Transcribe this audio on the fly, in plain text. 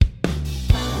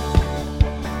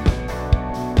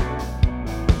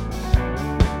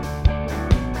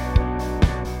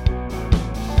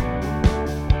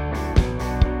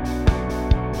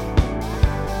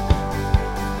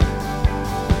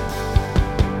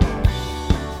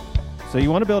So you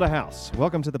want to build a house.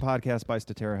 Welcome to the podcast by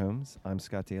Statera Homes. I'm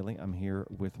Scott Daly. I'm here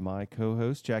with my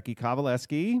co-host, Jackie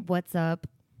Kowaleski. What's up?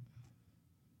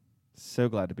 So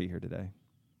glad to be here today.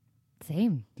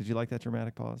 Same. Did you like that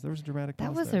dramatic pause? There was a dramatic pause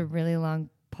That was there. a really long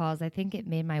pause. I think it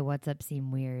made my what's up seem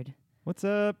weird. What's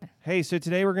up? Hey, so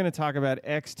today we're going to talk about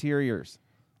exteriors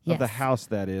of the Yes. house,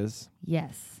 that is.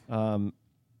 Yes.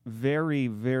 Very,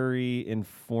 very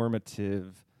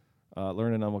informative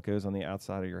learning on what goes on the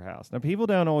outside of your house. Now, people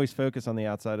don't always focus on the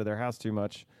outside of their house too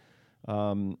much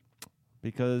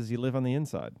because you live on the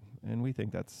inside. And we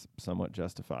think that's somewhat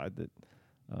justified, that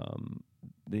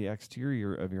the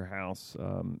exterior of your house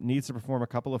needs to perform a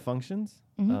couple of functions.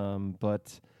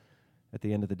 But at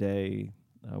the end of the day,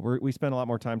 we spend a lot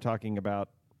more time talking about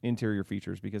interior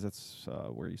features because that's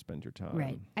where you spend your time.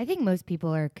 Right. I think most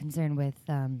people are concerned with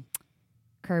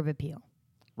curb appeal.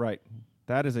 Right.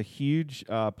 That is a huge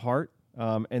part.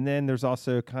 And then there's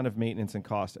also kind of maintenance and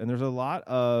cost. And there's a lot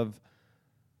of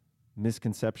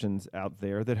misconceptions out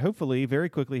there that hopefully very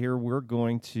quickly here we're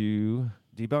going to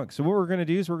debunk. So what we're going to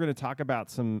do is we're going to talk about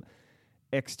some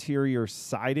exterior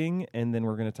siding, and then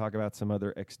we're going to talk about some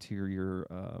other exterior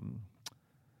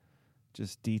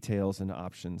just details and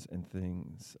options and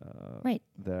things Right.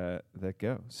 that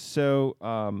go. So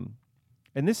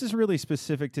and this is really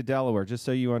specific to Delaware, just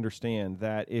so you understand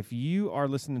that if you are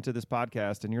listening to this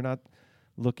podcast and you're not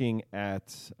looking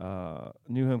at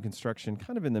new home construction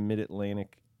kind of in the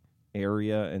mid-Atlantic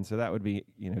area, and so that would be,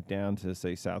 down to,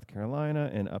 say, South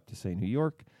Carolina and up to, say, New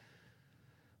York,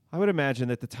 I would imagine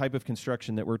that the type of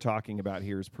construction that we're talking about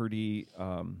here is pretty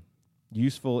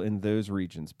useful in those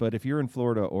regions. But if you're in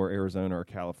Florida or Arizona or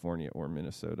California or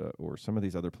Minnesota or some of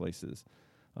these other places,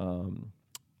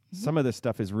 some of this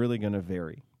stuff is really going to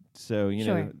vary. So, you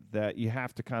Sure. know, that you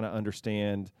have to kind of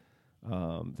understand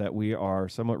that we are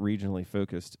somewhat regionally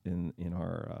focused in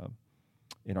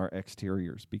our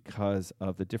exteriors because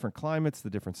of the different climates, the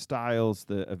different styles,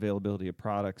 the availability of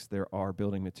products. There are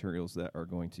building materials that are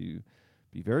going to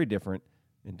be very different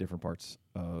in different parts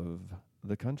of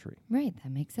the country. Right.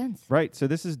 That makes sense. Right. So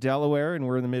this is Delaware, and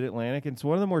we're in the mid-Atlantic. It's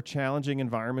one of the more challenging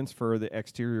environments for the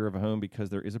exterior of a home because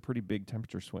there is a pretty big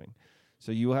temperature swing.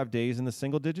 So you will have days in the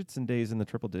single digits and days in the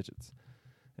triple digits.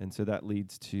 And so that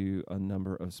leads to a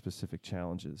number of specific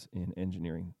challenges in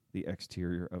engineering the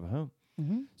exterior of a home.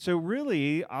 Mm-hmm. So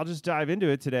really, I'll just dive into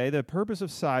it today. The purpose of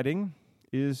siding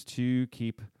is to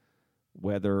keep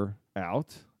weather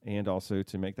out and also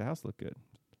to make the house look good.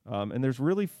 And there's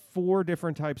really 4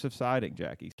 different types of siding,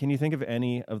 Jackie. Can you think of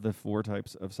any of the 4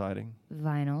 types of siding?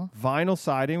 Vinyl, Vinyl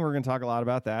siding, we're going to talk a lot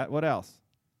about that. What else?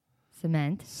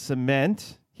 cement.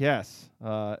 Cement, yes.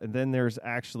 And then there's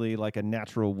actually like a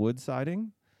natural wood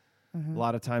siding. A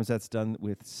lot of times that's done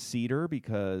with cedar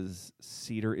because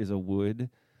cedar is a wood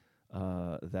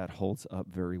that holds up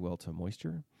very well to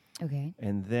moisture. Okay.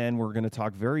 And then we're going to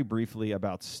talk very briefly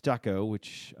about stucco,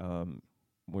 which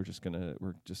we're just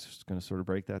gonna sort of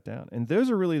break that down. And those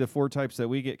are really the 4 types that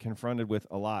we get confronted with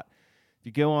a lot. If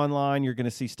you go online, you're going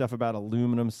to see stuff about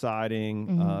aluminum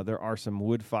siding. There are some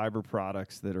wood fiber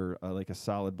products that are like a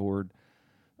solid board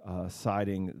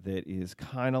siding that is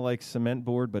kind of like cement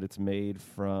board, but it's made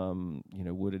from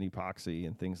wood and epoxy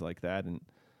and things like that. And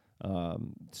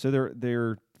so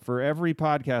they're for every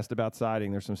podcast about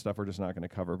siding, there's some stuff we're just not going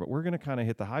to cover, but we're going to kind of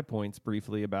hit the high points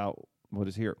briefly about what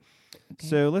is here. Okay.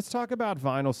 So let's talk about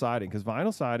vinyl siding, because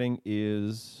vinyl siding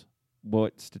is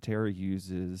what Statera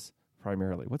uses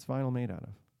primarily. What's vinyl made out of?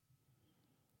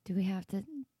 Do we have to?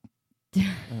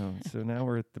 Oh, so now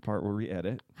we're at the part where we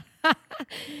edit.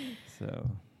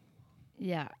 So,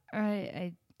 Yeah.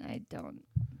 I don't.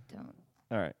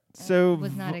 all right. So I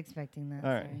was not expecting that.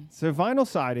 all right. Sorry. So vinyl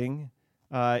siding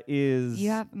is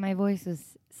My voice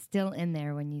was still in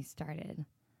there when you started.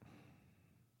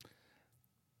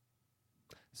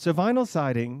 So vinyl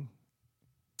siding,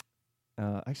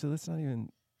 actually, let's not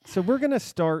even. So we're going to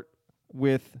start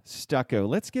with stucco.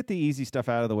 Let's get the easy stuff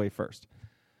out of the way first.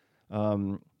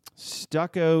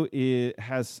 Stucco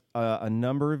has a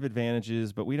number of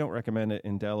advantages, but we don't recommend it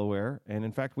in Delaware. And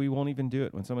in fact, we won't even do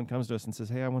it. When someone comes to us and says,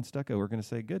 hey, I want stucco, we're going to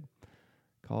say, good.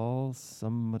 Call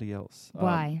somebody else.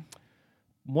 Why?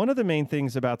 One of the main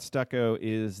things about stucco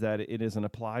is that it is an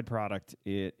applied product.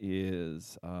 It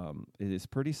is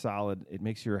pretty solid. It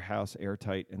makes your house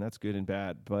airtight, and that's good and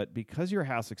bad. But because your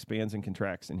house expands and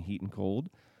contracts in heat and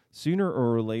cold, sooner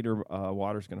or later,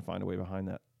 water's going to find a way behind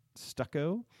that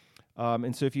stucco.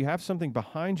 And so if you have something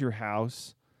behind your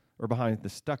house, or behind the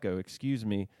stucco,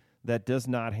 that does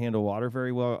not handle water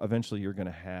very well, eventually you're going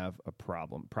to have a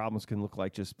problem. Problems can look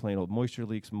like just plain old moisture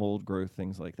leaks, mold growth,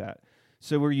 things like that.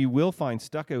 So where you will find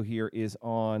stucco here is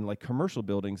on like commercial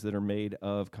buildings that are made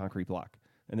of concrete block.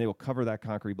 And they will cover that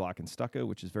concrete block in stucco,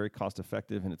 which is very cost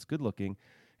effective and it's good looking.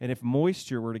 And if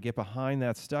moisture were to get behind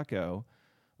that stucco,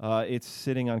 it's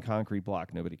sitting on concrete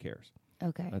block. Nobody cares.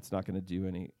 Okay. That's not going to do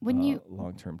any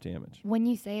long-term damage. When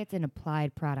you say it's an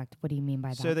applied product, what do you mean by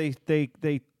that? So they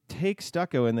take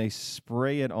stucco and they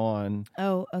spray it on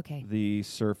Oh, okay. the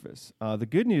surface. The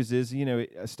good news is,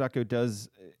 stucco does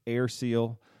air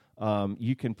seal.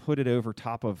 You can put it over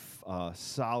top of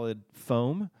solid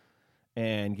foam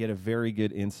and get a very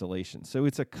good insulation. So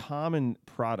it's a common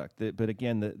product. But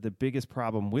again, the biggest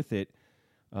problem with it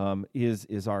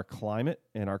is our climate,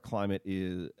 and our climate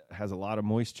has a lot of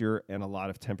moisture and a lot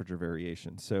of temperature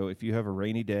variation. So if you have a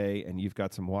rainy day and you've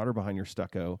got some water behind your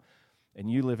stucco and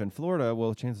you live in Florida,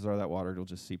 well, chances are that water will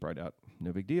just seep right out.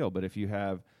 No big deal. But if you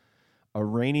have a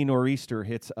rainy nor'easter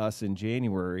hits us in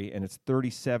January and it's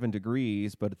 37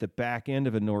 degrees, but at the back end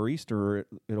of a nor'easter,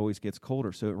 it always gets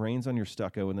colder. So it rains on your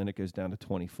stucco and then it goes down to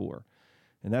 24.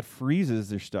 And that freezes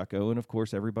their stucco. And of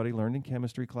course, everybody learned in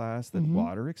chemistry class that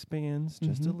water expands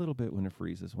just a little bit when it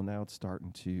freezes. Well, now it's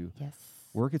starting to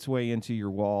work its way into your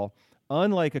wall.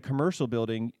 Unlike a commercial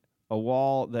building, a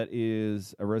wall that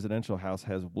is a residential house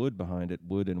has wood behind it.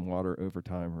 Wood and water over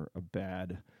time are a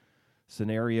bad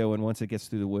scenario. And once it gets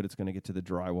through the wood, it's going to get to the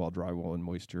drywall. Drywall and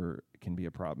moisture can be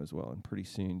a problem as well. And pretty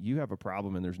soon you have a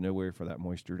problem and there's nowhere for that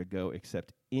moisture to go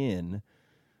except in,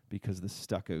 because the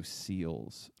stucco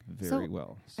seals very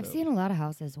well. So I've seen a lot of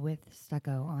houses with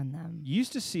stucco on them. You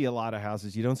used to see a lot of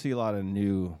houses. You don't see a lot of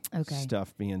new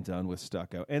stuff being done with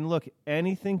stucco. And look,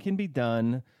 anything can be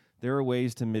done. There are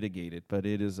ways to mitigate it, but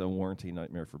it is a warranty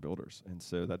nightmare for builders. And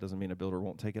so that doesn't mean a builder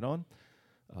won't take it on.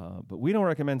 But we don't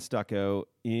recommend stucco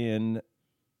in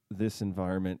this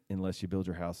environment unless you build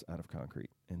your house out of concrete,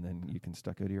 and then you can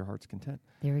stucco to your heart's content.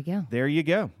 There we go. There you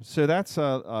go. So that's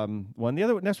one.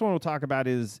 The next one we'll talk about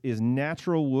is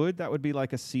natural wood. That would be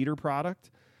like a cedar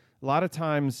product. A lot of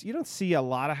times you don't see a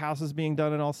lot of houses being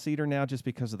done in all cedar now just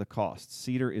because of the cost.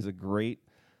 Cedar is a great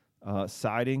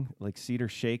siding. Like cedar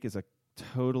shake is a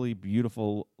totally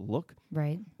beautiful look.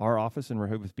 Right. Our office in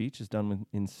Rehoboth Beach is done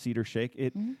in cedar shake.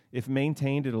 If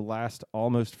maintained, it'll last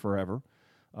almost forever.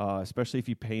 Especially if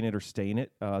you paint it or stain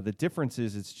it. The difference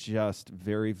is it's just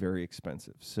very, very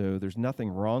expensive. So there's nothing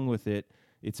wrong with it.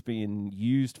 It's been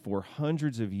used for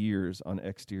hundreds of years on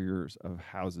exteriors of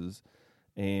houses,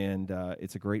 and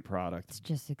it's a great product. It's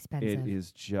just expensive. It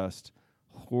is just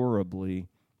horribly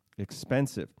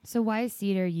expensive. So why is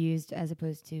cedar used as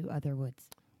opposed to other woods?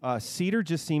 Cedar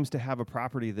just seems to have a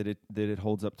property that it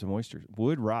holds up to moisture.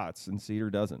 Wood rots and cedar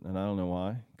doesn't, and I don't know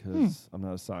why, because I'm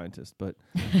not a scientist. But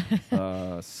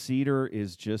cedar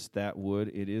is just that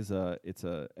wood. It's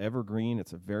a evergreen.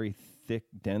 It's a very thick,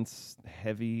 dense,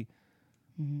 heavy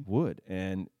wood,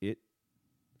 and it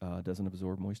doesn't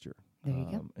absorb moisture. There you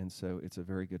go. And so it's a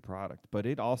very good product. But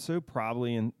it also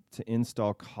probably to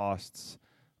install costs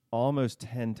almost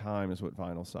 10 times what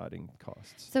vinyl siding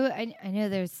costs. So I know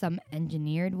there's some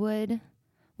engineered wood.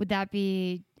 Would that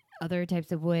be other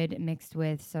types of wood mixed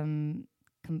with some,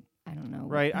 I don't know.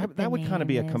 Right. That would kind of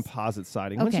be a composite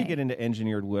siding. Okay. Once you get into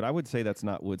engineered wood, I would say that's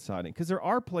not wood siding. Because there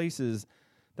are places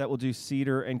that will do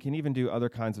cedar and can even do other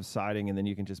kinds of siding, and then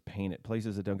you can just paint it.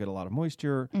 Places that don't get a lot of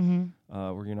moisture,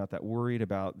 where you're not that worried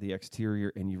about the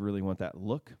exterior and you really want that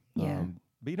look. Yeah.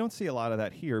 But you don't see a lot of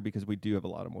that here because we do have a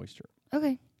lot of moisture.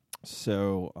 Okay.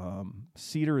 So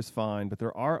cedar is fine, but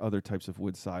there are other types of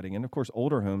wood siding. And, of course,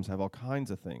 older homes have all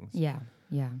kinds of things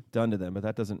done to them. But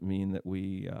that doesn't mean that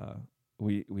we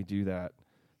do that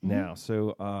now.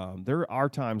 So there are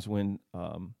times when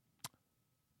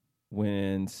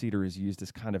cedar is used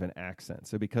as kind of an accent.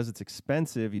 So because it's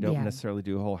expensive, you don't necessarily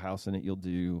do a whole house in it. You'll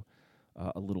do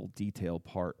a little detail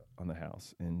part on the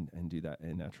house and do that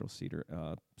in natural cedar.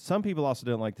 Some people also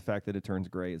don't like the fact that it turns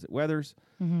gray as it weathers.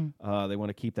 They want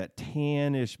to keep that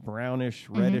tannish, brownish,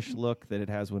 reddish look that it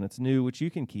has when it's new, which you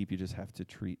can keep. You just have to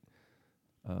treat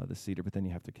the cedar, but then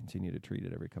you have to continue to treat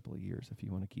it every couple of years if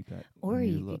you want to keep that Or new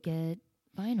you look. could get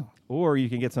vinyl. Or you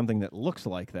can get something that looks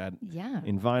like that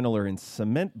in vinyl or in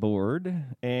cement board.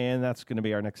 And that's going to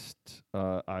be our next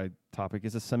topic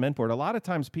is a cement board. A lot of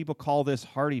times people call this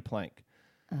Hardy Plank.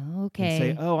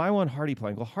 Okay. And say, oh, I want Hardy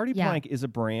Plank. Well, Hardy Plank is a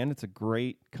brand. It's a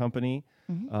great company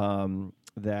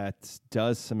that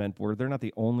does cement board. They're not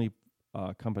the only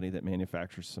company that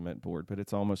manufactures cement board, but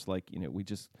it's almost like,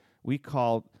 we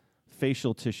call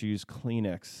facial tissues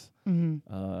Kleenex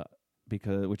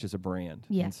which is a brand.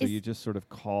 Yeah. And so you just sort of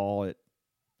call it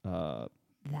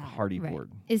Hardy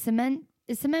board. Is cement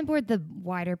board the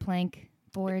wider plank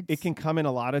boards? It can come in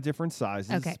a lot of different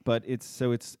sizes, Okay. but it's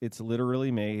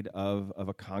literally made of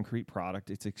a concrete product.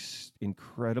 It's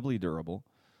incredibly durable.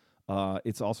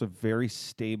 It's also very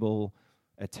stable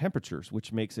at temperatures,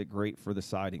 which makes it great for the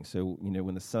siding. So,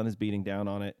 when the sun is beating down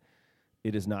on it,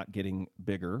 it is not getting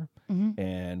bigger.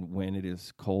 And when it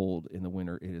is cold in the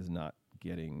winter, it is not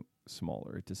getting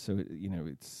smaller. It just,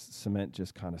 it's cement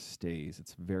just kind of stays.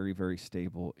 It's very, very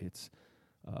stable. It's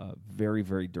very,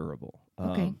 very durable.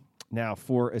 Okay. Now,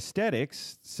 for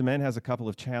aesthetics, cement has a couple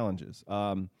of challenges.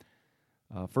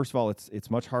 First of all,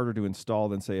 it's much harder to install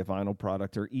than, say, a vinyl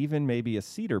product or even maybe a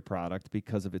cedar product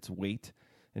because of its weight.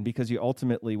 And because you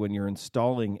ultimately, when you're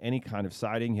installing any kind of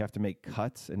siding, you have to make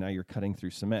cuts, and now you're cutting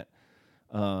through cement.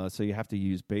 So you have to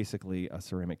use basically a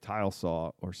ceramic tile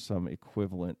saw or some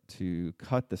equivalent to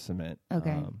cut the cement,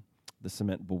 the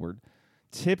cement board.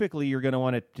 Typically, you're going to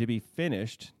want it to be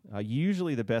finished.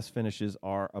 Usually, the best finishes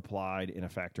are applied in a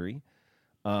factory.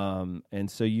 And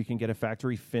so you can get a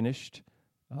factory finished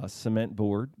cement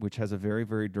board, which has a very,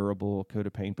 very durable coat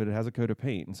of paint, but it has a coat of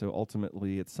paint. And so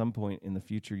ultimately, at some point in the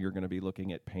future, you're going to be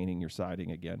looking at painting your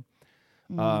siding again.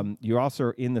 You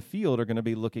also, in the field, are going to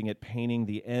be looking at painting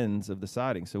the ends of the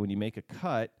siding. So when you make a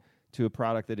cut to a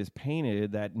product that is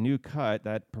painted, that new cut,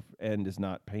 that end is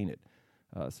not painted.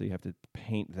 So you have to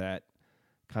paint that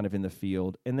kind of in the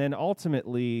field. And then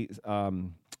ultimately,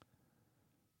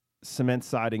 cement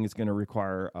siding is going to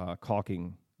require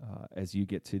caulking as you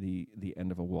get to the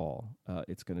end of a wall.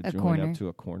 It's going to join up to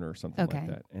a corner or something like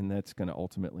that. And that's going to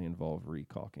ultimately involve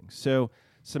re-caulking. So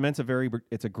cement's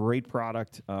it's a great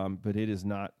product, but it is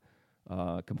not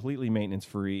completely maintenance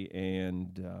free,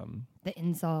 and the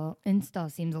install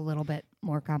seems a little bit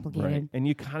more complicated. Right. And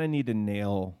you kind of need to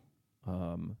nail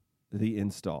the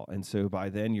install. And so by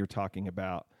then you're talking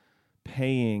about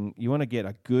paying. You want to get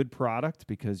a good product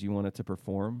because you want it to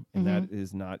perform, and that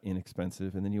is not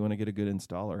inexpensive. And then you want to get a good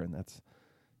installer, and that's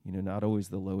not always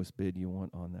the lowest bid you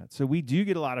want on that. So we do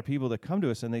get a lot of people that come to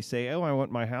us and they say, "Oh, I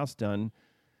want my house done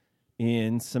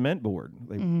in cement board."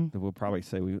 They will probably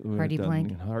say we Hardy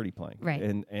plank. In Hardy plank, right?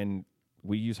 And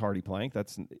we use Hardy plank.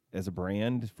 That's as a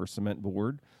brand for cement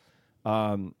board.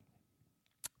 And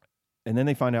then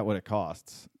they find out what it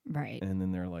costs, right? And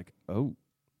then they're like, "Oh,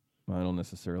 I don't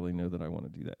necessarily know that I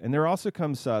want to do that." And there also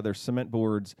comes there's cement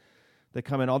boards that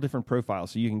come in all different profiles.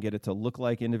 So you can get it to look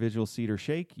like individual cedar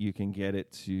shake. You can get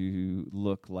it to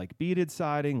look like beaded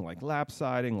siding, like lap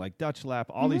siding, like Dutch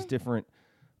lap. All these different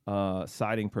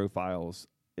siding profiles.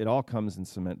 It all comes in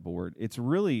cement board. It's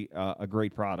really a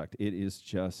great product. It is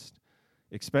just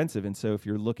expensive. And so if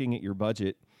you're looking at your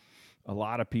budget, a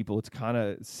lot of people, it's kind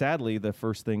of sadly the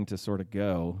first thing to sort of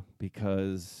go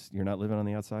because you're not living on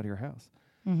the outside of your house.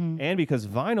 And because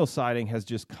vinyl siding has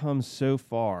just come so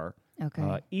far,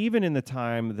 even in the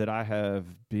time that I have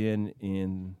been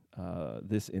in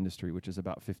this industry, which is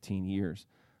about 15 years,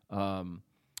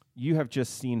 you have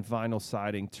just seen vinyl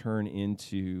siding turn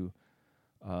into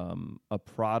a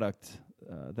product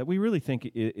that we really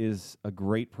think is a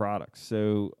great product.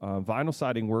 So vinyl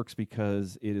siding works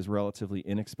because it is relatively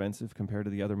inexpensive compared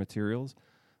to the other materials.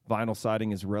 Vinyl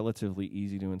siding is relatively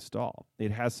easy to install.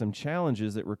 It has some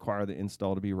challenges that require the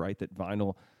install to be right, that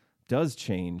vinyl does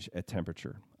change at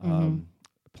temperature.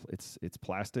 It's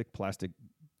plastic. Plastic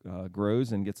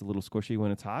grows and gets a little squishy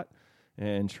when it's hot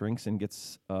and shrinks and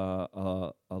gets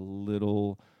a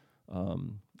little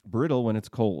brittle when it's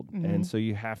cold. And so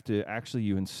you have to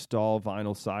you install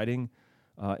vinyl siding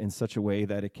in such a way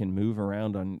that it can move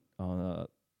around on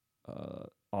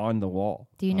the wall.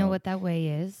 Do you know what that way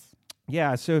is?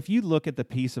 Yeah, so if you look at the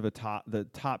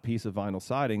top piece of vinyl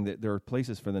siding, that there are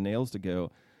places for the nails to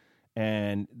go,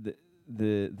 and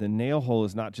the nail hole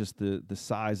is not just the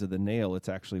size of the nail; it's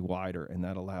actually wider, and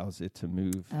that allows it to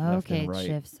move left and right. It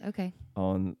shifts.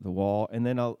 On the wall. And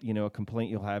then a complaint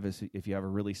you'll have is if you have a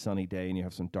really sunny day and you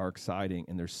have some dark siding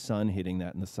and there's sun hitting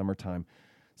that in the summertime,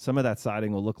 some of that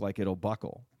siding will look like it'll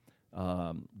buckle.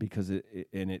 Because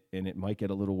it might get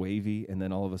a little wavy, and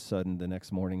then all of a sudden the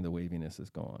next morning the waviness is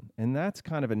gone. And that's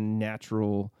kind of a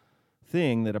natural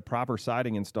thing that a proper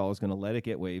siding install is going to let it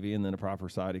get wavy, and then a proper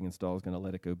siding install is going to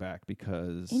let it go back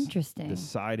because the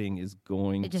siding is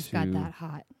going to... It just got that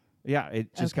hot. Yeah,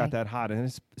 it just got that hot.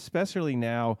 And especially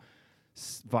now,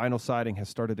 vinyl siding has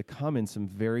started to come in some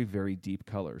very, very deep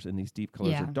colors. And these deep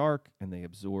colors are dark, and they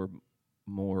absorb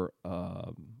more...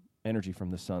 energy from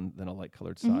the sun than a light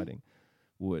colored siding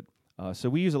would. So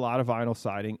we use a lot of vinyl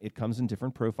siding. It comes in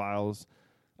different profiles,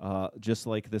 just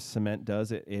like the cement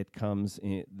does. It comes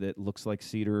in that looks like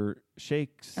cedar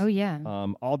shakes. Oh, yeah.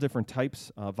 All different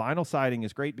types. Vinyl siding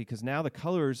is great because now the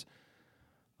colors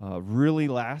really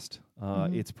last.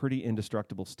 Mhm. It's pretty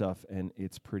indestructible stuff, and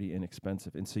it's pretty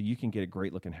inexpensive. And so you can get a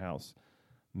great looking house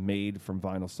made from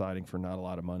vinyl siding for not a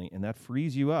lot of money. And that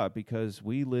frees you up because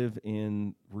we live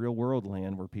in real world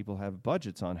land where people have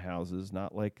budgets on houses,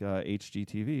 not like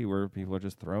HGTV where people are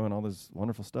just throwing all this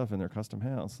wonderful stuff in their custom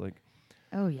house. Like,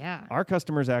 Oh yeah. our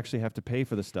customers actually have to pay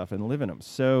for the stuff and live in them.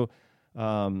 So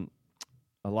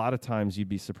a lot of times you'd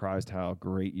be surprised how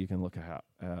great you can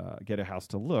get a house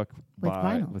to look With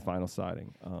vinyl. with vinyl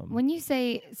siding. When you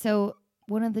say so,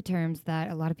 one of the terms that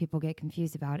a lot of people get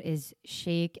confused about is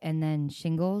shake and then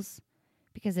shingles,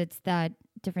 because it's that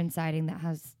different siding that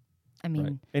has. I mean,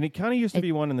 right. And it kind of used to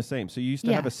be one and the same. So you used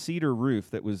to have Yeah. a cedar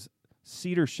roof that was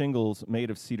cedar shingles made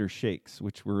of cedar shakes,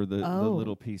 which were the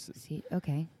little pieces. see,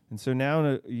 okay. And so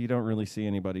now you don't really see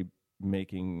anybody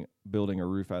building a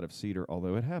roof out of cedar,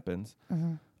 although it happens.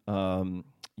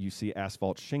 You see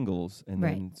asphalt shingles, and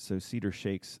Right. then so cedar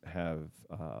shakes have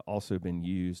also been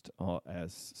used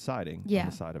as siding Yeah. on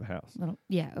the side of a house.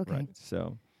 Yeah. Okay. Right.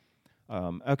 So,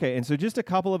 okay, and so just a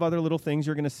couple of other little things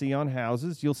you're going to see on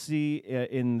houses. You'll see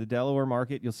in the Delaware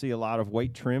market, you'll see a lot of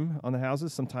white trim on the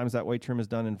houses. Sometimes that white trim is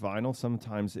done in vinyl.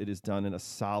 Sometimes it is done in a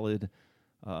solid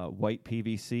white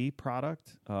PVC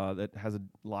product that has a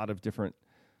lot of different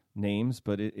names,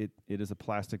 but it is a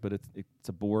plastic, but it's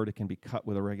a board. It can be cut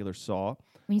with a regular saw.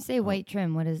 When you say white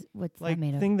trim, what's Like that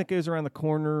made of? thing that goes around the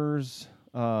corners,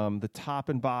 the top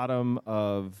and bottom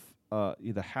of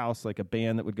the house, like a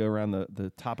band that would go around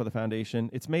the top of the foundation.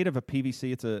 It's made of a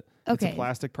PVC. It's a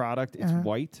plastic product. It's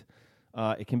white.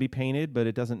 It can be painted, but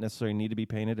it doesn't necessarily need to be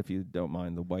painted if you don't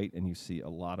mind the white. And you see a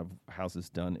lot of houses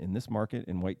done in this market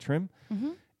in white trim.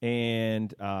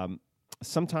 And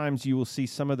sometimes you will see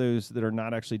some of those that are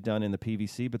not actually done in the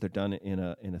PVC, but they're done in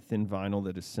a thin vinyl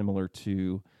that is similar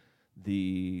to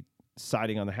the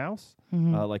siding on the house,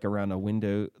 like around the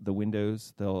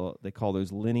windows. They call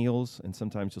those lineals, and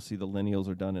sometimes you'll see the lineals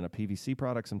are done in a PVC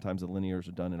product. Sometimes the lineals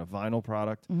are done in a vinyl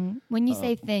product. When you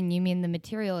say thin, you mean the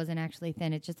material isn't actually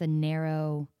thin; it's just a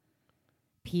narrow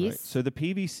piece. Right. So the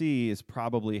PVC is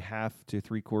probably 1/2 to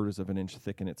 3/4 of an inch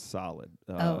thick, and it's solid.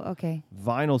 Okay.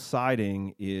 Vinyl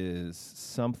siding is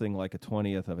something like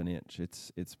 1/20 of an inch.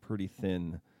 It's pretty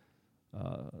thin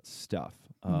stuff.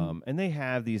 And they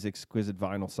have these exquisite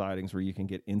vinyl sidings where you can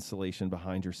get insulation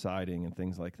behind your siding and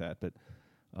things like that. But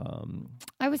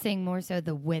I was saying more so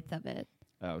the width of it.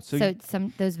 so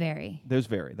Those vary. those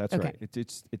vary. That's Okay. right.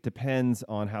 It depends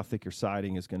on how thick your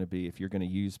siding is going to be. If you're going to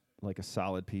use like a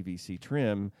solid PVC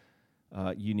trim,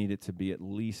 you need it to be at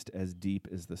least as deep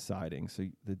as the siding. So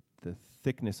the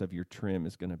thickness of your trim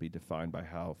is going to be defined by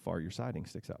how far your siding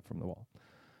sticks out from the wall.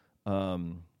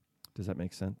 Does that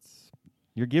make sense?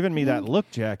 You're giving me that look,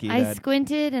 Jackie. I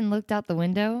squinted and looked out the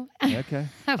window. Okay.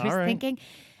 I was All right. thinking.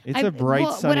 It's a bright,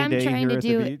 sunny day here at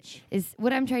the beach.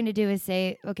 What I'm trying to do is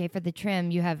say, okay, for the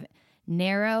trim, you have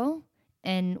narrow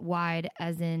and wide,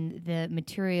 as in the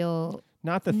material,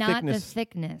 Not the not thickness. the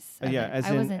thickness. of Yeah,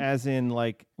 it. as in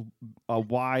like a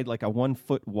wide, like a 1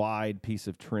 foot wide piece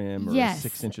of trim, or Yes.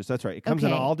 6 inches. That's right. It comes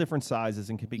in Okay. all different sizes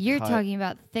and can be. You're cut. talking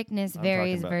about thickness I'm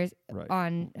varies talking about- right.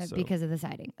 on So- because of the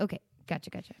siding. Okay, gotcha.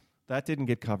 That didn't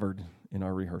get covered in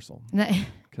our rehearsal. It's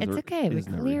there okay. We is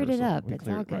no cleared it rehearsal. up. We It's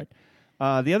cleared all it, good.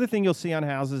 right. The other thing you'll see on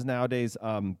houses nowadays,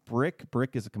 brick.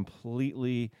 Brick is a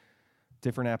completely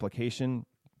different application,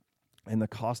 and the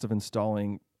cost of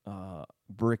installing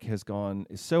brick is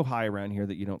so high around here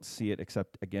that you don't see it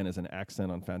except again as an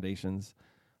accent on foundations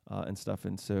and stuff.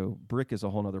 And so brick is a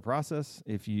whole other process.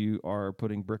 If you are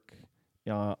putting brick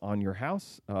on your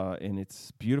house and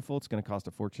it's beautiful, it's going to cost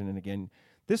a fortune. And again,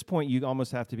 at this point, you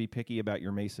almost have to be picky about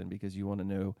your mason because you want to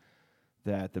know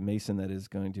that the mason that is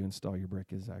going to install your brick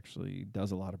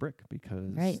does a lot of brick,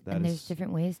 because Right, and there's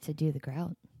different ways to do the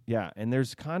grout. Yeah, and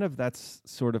there's that's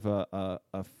sort of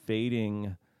a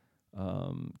fading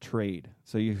trade.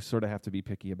 So you sort of have to be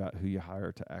picky about who you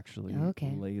hire to actually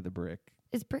lay the brick.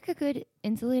 Is brick a good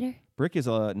insulator? Brick is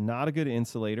not a good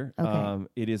insulator. Okay.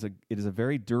 It is a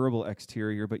very durable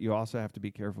exterior, but you also have to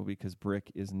be careful because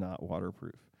brick is not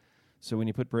waterproof. So when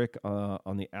you put brick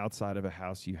on the outside of a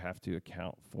house, you have to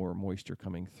account for moisture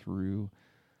coming through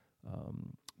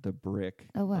the brick.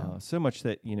 Oh wow! So much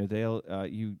that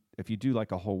if you do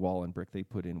like a whole wall in brick, they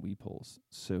put in weep holes.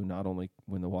 So not only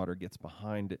when the water gets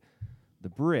behind the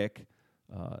brick,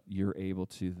 you're able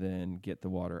to then get the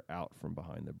water out from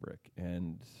behind the brick.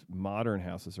 And modern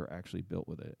houses are actually built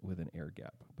with an air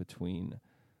gap between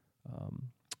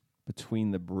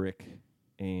the brick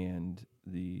and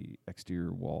the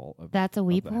exterior wall of That's a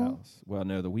weep the hole? house. Well,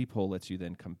 no, the weep hole lets you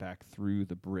then come back through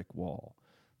the brick wall.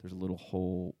 There's a little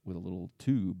hole with a little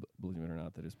tube, believe it or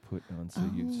not, that is put on so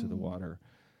the water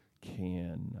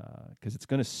can, because it's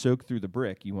going to soak through the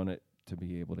brick, you want it to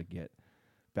be able to get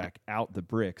back out the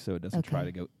brick so it doesn't try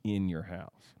to go in your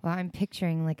house. Well, I'm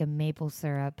picturing like a maple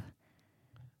syrup.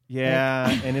 Yeah,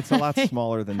 and it's a lot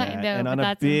smaller than that. I know, and on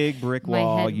a big brick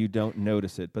wall, you don't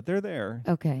notice it, but they're there.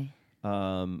 Okay.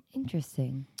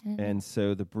 Interesting. And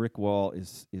so the brick wall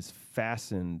is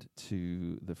fastened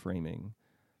to the framing,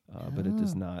 but it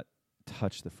does not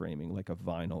touch the framing like a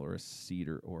vinyl or a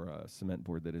cedar or a cement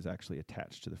board that is actually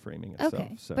attached to the framing itself.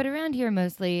 Okay. So But around here,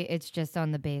 mostly it's just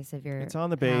on the base of your it's on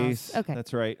the house. base. Okay.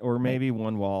 That's right. Or maybe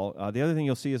one wall. The other thing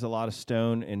you'll see is a lot of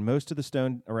stone, and most of the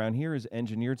stone around here is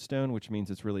engineered stone, which means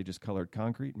it's really just colored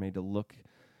concrete made to look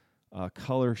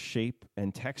color, shape,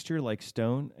 and texture like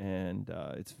stone, and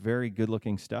it's very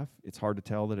good-looking stuff. It's hard to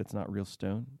tell that it's not real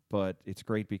stone, but it's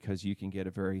great because you can get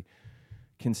a very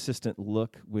consistent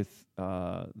look with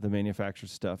the manufactured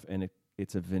stuff, and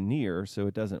it's a veneer, so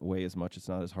it doesn't weigh as much. It's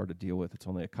not as hard to deal with. It's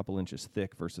only a couple inches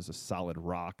thick versus a solid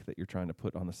rock that you're trying to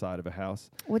put on the side of a house.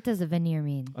 What does a veneer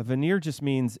mean? A veneer just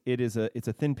means it's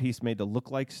a thin piece made to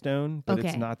look like stone, but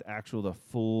it's not the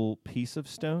full piece of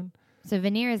stone. So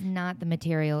veneer is not the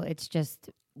material; it's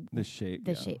just the shape.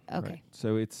 The shape. Okay. Right.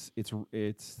 So it's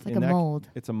like a mold.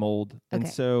 It's a mold, okay. And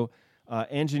so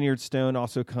engineered stone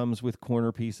also comes with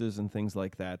corner pieces and things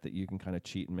like that you can kind of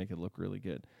cheat and make it look really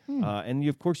good. And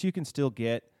of course, you can still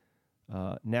get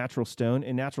natural stone,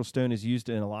 and natural stone is used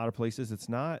in a lot of places. It's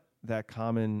not that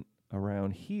common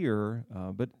around here,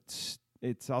 but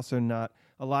it's also not.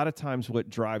 A lot of times, what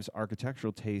drives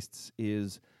architectural tastes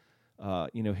is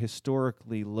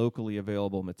historically, locally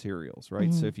available materials,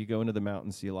 right? So if you go into the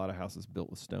mountains, see a lot of houses built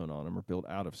with stone on them or built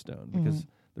out of stone because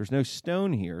there's no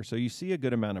stone here. So you see a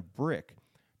good amount of brick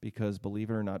because, believe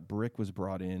it or not, brick was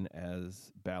brought in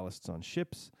as ballasts on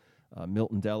ships.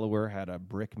 Milton, Delaware had a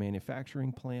brick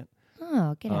manufacturing plant.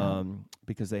 Oh, get out.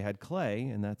 Because they had clay,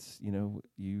 and that's,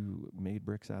 you made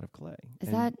bricks out of clay. Is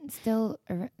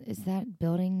that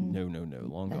building? No,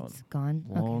 long gone. That's gone?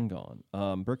 Long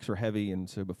gone. Bricks are heavy, and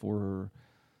so before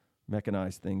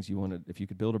mechanized things, if you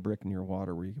could build a brick near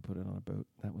water where you could put it on a boat,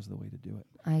 that was the way to do it.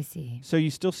 I see. So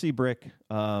you still see brick.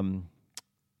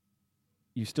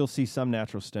 You still see some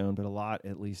natural stone, but a lot,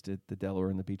 at least at the Delaware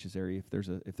and the Beaches area, if there's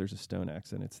a stone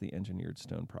accent, it's the engineered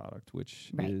stone product,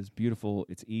 which is beautiful.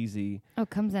 It's easy. Oh, it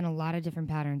comes in a lot of different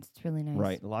patterns. It's really nice.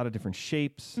 Right, a lot of different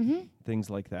shapes, things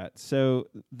like that. So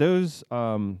those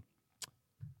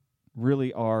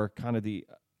really are kind of the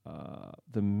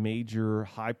major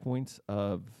high points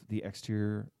of the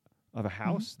exterior of a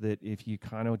house. That if you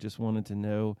kind of just wanted to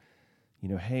know,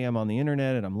 hey, I'm on the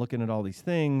internet and I'm looking at all these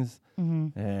things,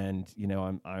 and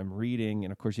I'm reading,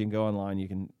 and of course you can go online, you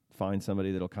can find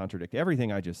somebody that'll contradict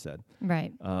everything I just said.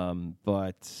 Right.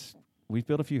 But we've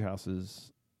built a few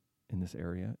houses in this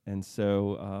area, and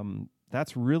so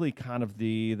that's really kind of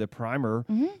the primer.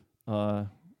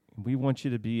 We want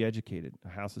you to be educated. A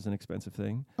house is an expensive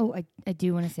thing. Oh, I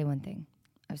do want to say one thing.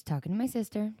 I was talking to my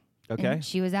sister. Okay. And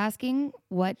she was asking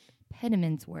what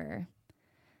pediments were.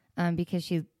 Because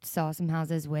she saw some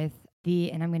houses with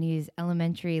and I'm going to use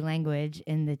elementary language,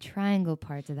 in the triangle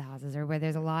parts of the houses, or where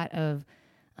there's a lot of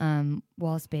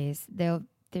wall space. There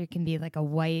can be like a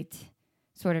white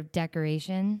sort of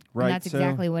decoration. Right. And that's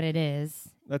exactly what it is.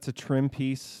 That's a trim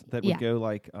piece that would go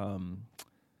like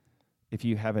if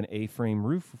you have an A-frame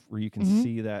roof where you can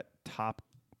see that top.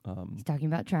 He's talking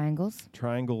about triangles.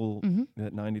 Triangle,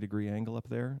 that 90-degree angle up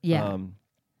there. Yeah.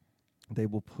 They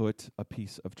will put a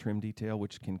piece of trim detail,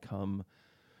 which can come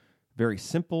very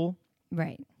simple,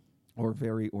 right, or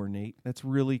very ornate. That's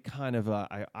really kind of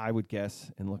I would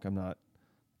guess. And look, I'm not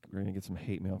going to get some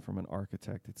hate mail from an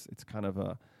architect. It's kind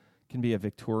of can be a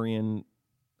Victorian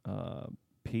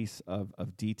piece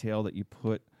of detail that you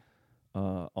put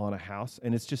on a house,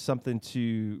 and it's just something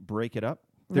to break it up.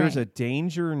 There's a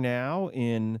danger now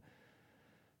in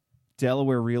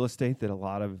Delaware real estate that a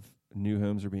lot of new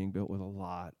homes are being built with a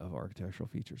lot of architectural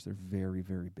features. They're very,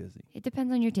 very busy. It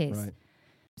depends on your taste. Right.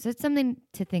 So it's something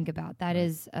to think about. That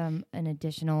is an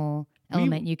additional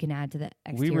element you can add to the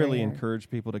exterior. We really encourage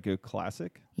people to go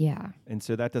classic. Yeah. And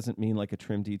so that doesn't mean like a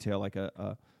trim detail, like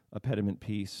a pediment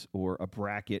piece or a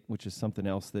bracket, which is something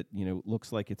else that,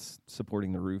 looks like it's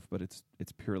supporting the roof, but it's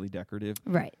purely decorative.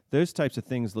 Right. Those types of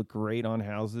things look great on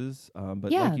houses.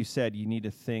 But like you said, you need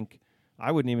to think,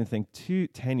 I wouldn't even think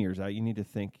 10 years out. You need to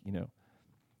think,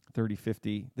 30,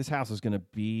 50. This house is going to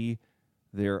be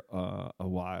there a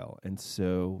while. And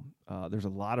so there's a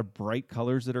lot of bright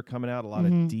colors that are coming out, a lot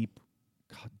of deep,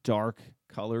 dark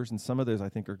colors. And some of those I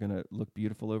think are going to look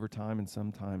beautiful over time. And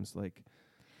sometimes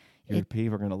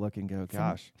people are going to look and go,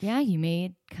 gosh. Yeah, you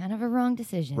made kind of a wrong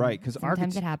decision. Right, because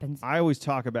sometimes it happens. I always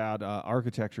talk about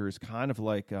architecture is kind of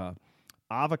like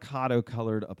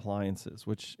avocado-colored appliances,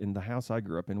 which in the house I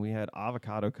grew up in, we had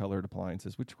avocado-colored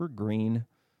appliances, which were green.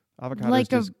 Avocado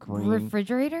like is a green,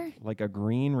 refrigerator? like a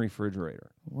green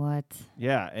refrigerator. What?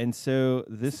 Yeah, and so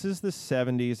this is the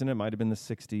 70s, and it might have been the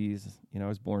 60s. You know, I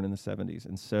was born in the 70s,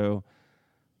 and so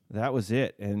that was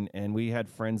it. And we had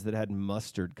friends that had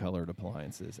mustard-colored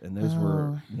appliances, and those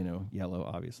were, yellow,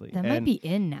 obviously. That might be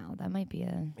in now. That might be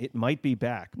It might be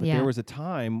back, but there was a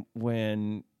time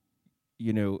when,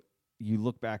 you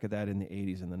look back at that in the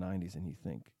 80s and the 90s, and you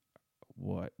think,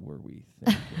 what were we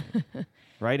thinking?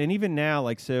 Right? And even now,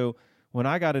 so when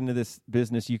I got into this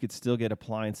business, you could still get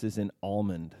appliances in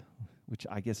almond, which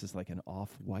I guess is like an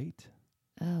off-white.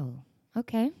 Oh,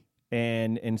 okay.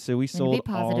 And so we sold be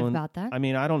positive almond. about that. I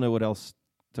mean, I don't know what else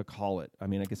to call it. I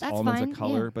mean, I guess That's almond's fine, a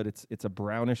color, yeah. but it's a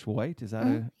brownish white. Is that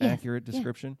an Yes, accurate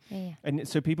description? Yeah. And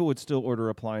so people would still order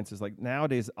appliances. Like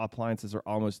nowadays, appliances are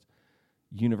almost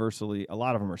universally, a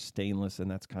lot of them are stainless,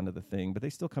 and that's kind of the thing, but they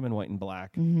still come in white and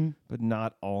black, but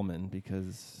not almond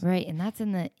because... Right, and that's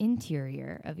in the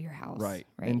interior of your house. Right.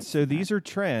 And so these are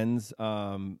trends,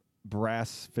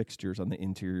 brass fixtures on the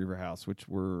interior of your house, which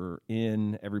were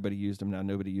in, everybody used them, now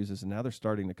nobody uses, and now they're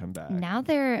starting to come back. Now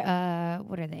they're,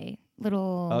 what are they?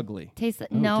 Little... Ugly.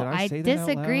 No, did I I say that out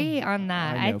disagree loud? on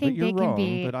that. I know, think but you're they can wrong,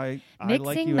 be... but I mixing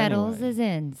like you metals anyway. is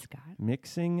in, Scott.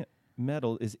 Mixing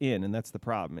metal is in, and that's the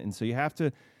problem. And so you have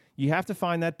to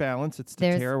find that balance. It's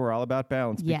There's- Statera. We're all about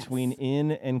balance Yes. between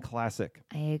in and classic.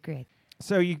 I agree.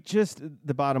 So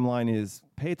the bottom line is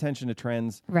pay attention to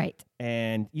trends, Right.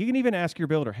 and you can even ask your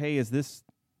builder, hey, is this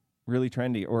really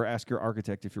trendy? Or ask your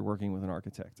architect if you're working with an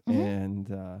architect.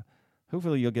 And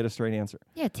hopefully you'll get a straight answer.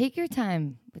 Yeah, take your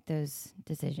time with those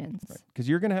decisions. Because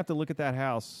you're going to have to look at that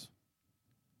house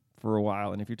for a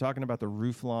while. And if you're talking about the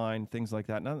roof line, things like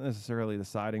that, not necessarily the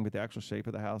siding, but the actual shape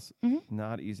of the house,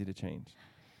 not easy to change.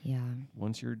 Yeah.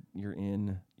 Once you're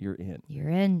in, you're in. You're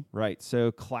in. Right.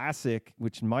 So classic,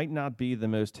 which might not be the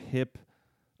most hip,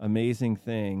 amazing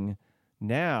thing,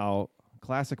 now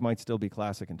classic might still be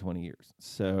classic in 20 years.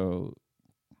 So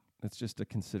that's just a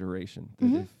consideration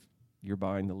that if you're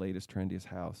buying the latest, trendiest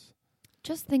house,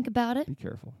 just think about it. be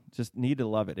careful. Just need to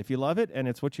love it. If you love it and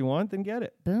it's what you want, then get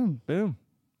it. Boom. Boom.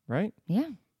 Right? Yeah.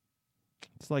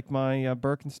 It's like my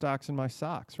Birkenstocks and my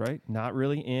socks, right? Not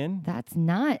really in. That's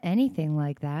not anything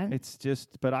like that. It's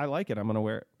just, but I like it. I'm going to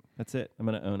wear it. That's it. I'm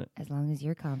going to own it. As long as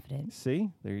you're confident.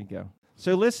 See? There you go.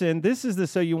 So listen, this is the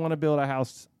So You Want to Build a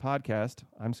House podcast.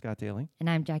 I'm Scott Daly. And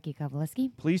I'm Jackie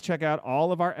Kovaleski. Please check out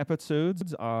all of our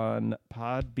episodes on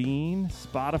Podbean,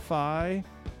 Spotify,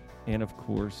 and of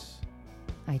course,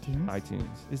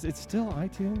 iTunes. Is it still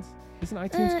iTunes? Isn't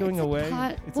iTunes going it's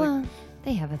away? Well,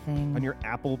 they have a thing. On your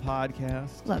Apple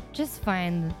podcast. Look, just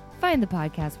find the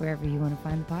podcast wherever you want to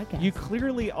find the podcast. You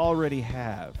clearly already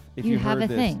have. If you you have heard a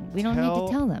this, thing. We don't need to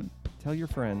tell them. Tell your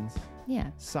friends. Yeah.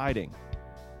 Siding.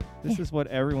 This is what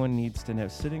everyone needs to know.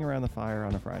 Sitting around the fire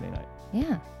on a Friday night.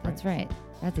 Yeah, that's right.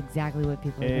 That's exactly what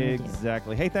people are going to do.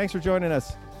 Exactly. Hey, thanks for joining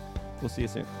us. We'll see you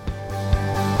soon.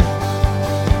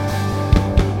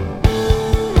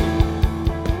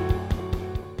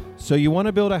 So You Want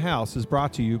to Build a House is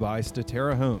brought to you by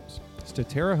Statera Homes.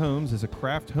 Statera Homes is a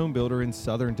craft home builder in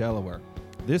southern Delaware.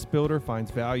 This builder finds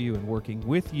value in working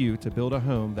with you to build a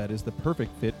home that is the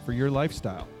perfect fit for your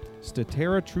lifestyle.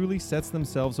 Statera truly sets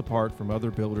themselves apart from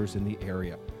other builders in the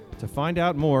area. To find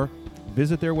out more,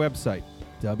 visit their website,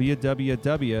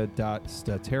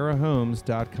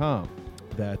 www.staterahomes.com.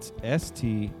 That's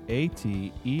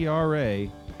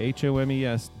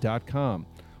STATERAHOMES.com.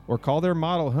 Or call their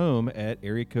model home at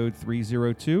area code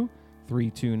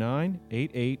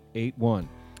 302-329-8881.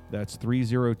 That's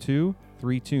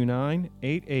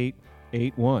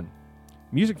 302-329-8881.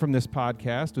 Music from this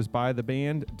podcast was by the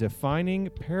band Defining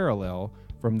Parallel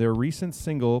from their recent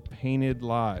single, Painted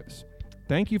Lives.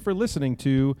 Thank you for listening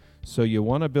to So You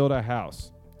Want to Build a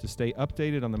House. To stay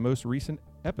updated on the most recent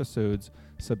episodes,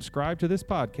 subscribe to this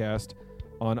podcast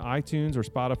on iTunes or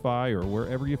Spotify or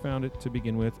wherever you found it to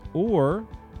begin with, or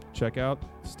check out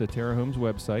Statera Homes'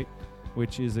 website,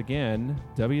 which is again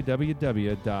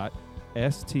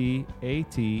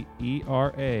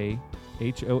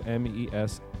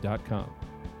www.staterahomes.com.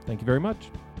 Thank you very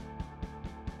much.